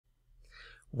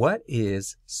What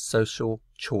is social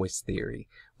choice theory?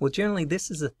 Well, generally, this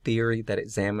is a theory that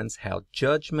examines how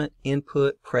judgment,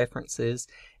 input, preferences,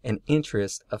 and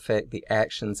interests affect the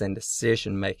actions and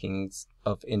decision makings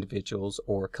of individuals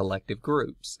or collective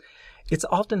groups. It's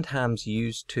oftentimes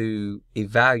used to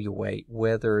evaluate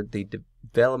whether the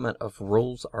development of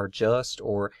rules are just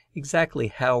or exactly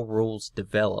how rules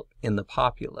develop in the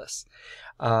populace.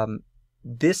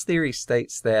 This theory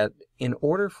states that in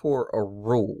order for a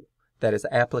rule that is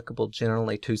applicable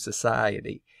generally to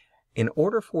society, in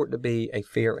order for it to be a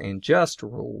fair and just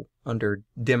rule under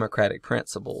democratic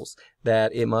principles,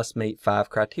 that it must meet 5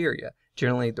 criteria.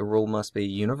 Generally, the rule must be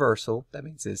universal. That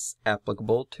means it's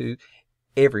applicable to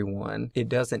everyone. It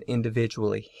doesn't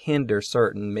individually hinder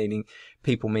certain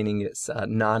people, meaning it's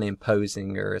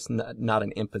non-imposing, or it's not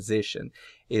an imposition.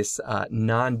 It's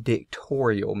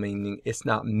non-dictatorial, meaning it's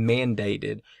not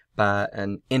mandated by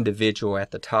an individual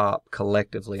at the top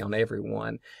collectively on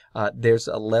everyone. There's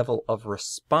a level of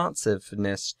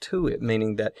responsiveness to it,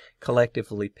 meaning that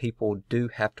collectively people do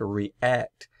have to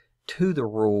react to the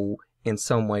rule in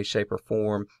some way, shape, or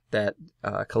form, that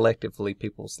collectively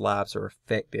people's lives are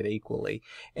affected equally.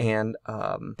 And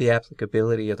the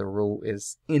applicability of the rule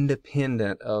is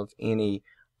independent of any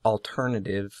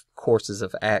alternative courses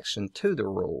of action to the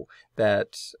rule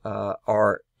that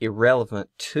are irrelevant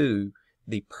to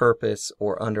the purpose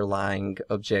or underlying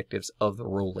objectives of the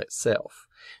rule itself.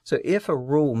 So if a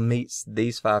rule meets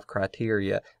these 5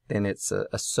 criteria, then it's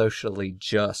a socially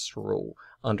just rule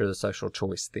under the social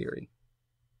choice theory.